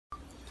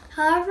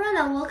Hello everyone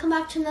and welcome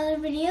back to another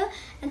video,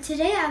 and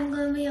today I'm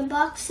going to be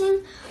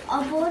unboxing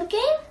a board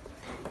game,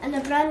 and the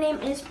brand name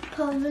is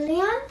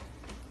Pavilion.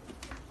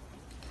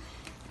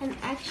 And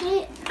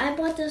actually I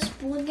bought this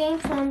board game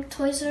from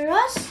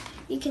TOYRUS.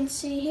 You can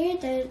see here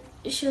that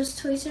it shows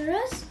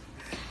TOYRUS,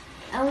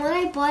 and when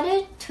I bought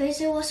it,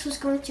 TOYRUS was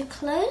going to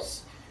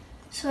close,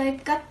 so I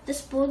got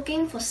this board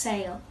game for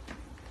sale.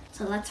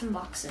 So let's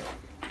unbox it.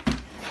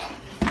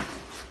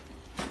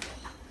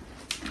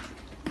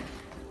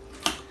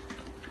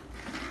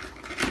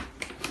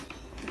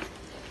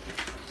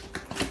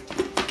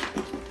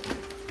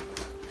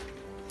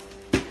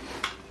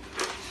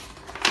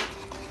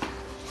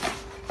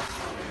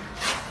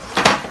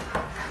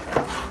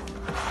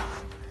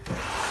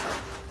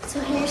 So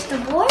here's the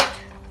board,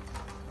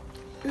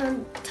 and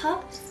on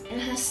top it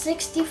has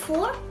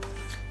 64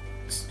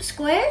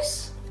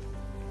 squares,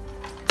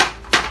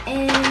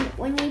 and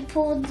when you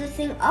pull the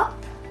thing up,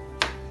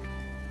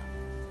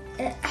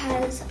 it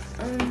has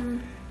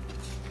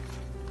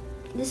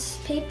this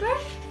paper,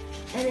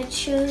 and it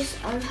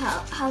shows on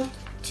how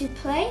to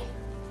play.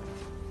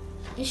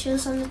 It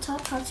shows on the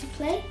top how to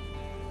play,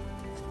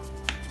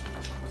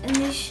 and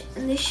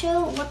they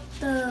show what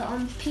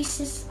the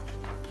pieces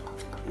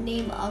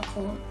name are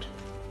called,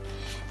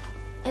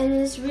 and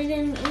it's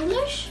written in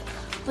English,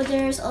 but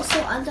there's also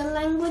other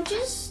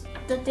languages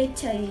that they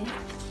tell you.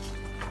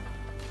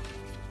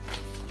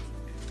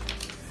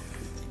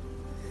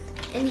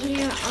 And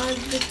here are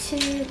the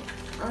two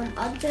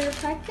other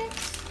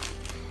packets,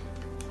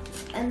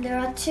 and there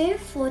are two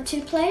for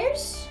 2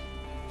 players.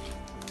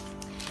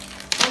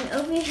 And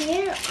over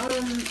here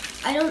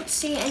I don't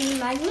see any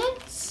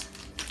magnets,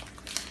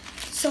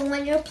 so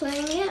when you're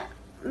playing it,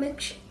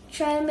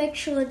 try to make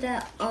sure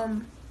that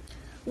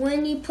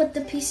when you put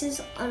the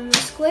pieces on the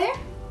square,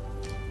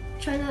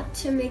 try not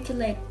to make it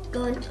like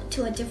go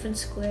into a different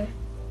square.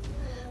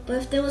 But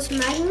if there was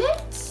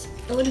magnets,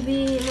 it would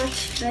be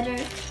much better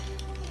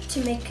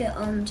to make it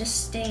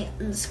just stay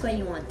in the square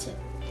you want it.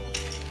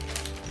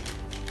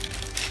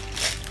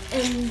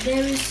 And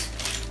there is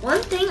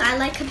one thing I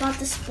like about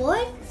this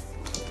board,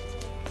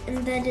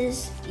 and that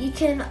is you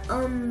can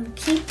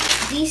keep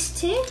these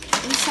two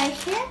inside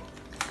here,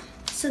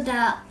 so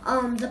that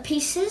the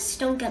pieces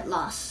don't get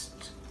lost.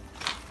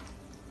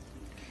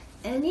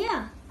 And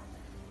yeah,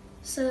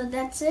 so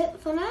that's it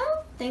for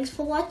now. Thanks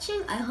for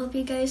watching. I hope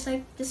you guys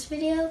liked this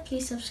video.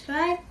 Please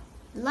subscribe,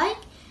 like,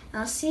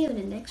 and I'll see you in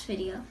the next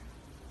video.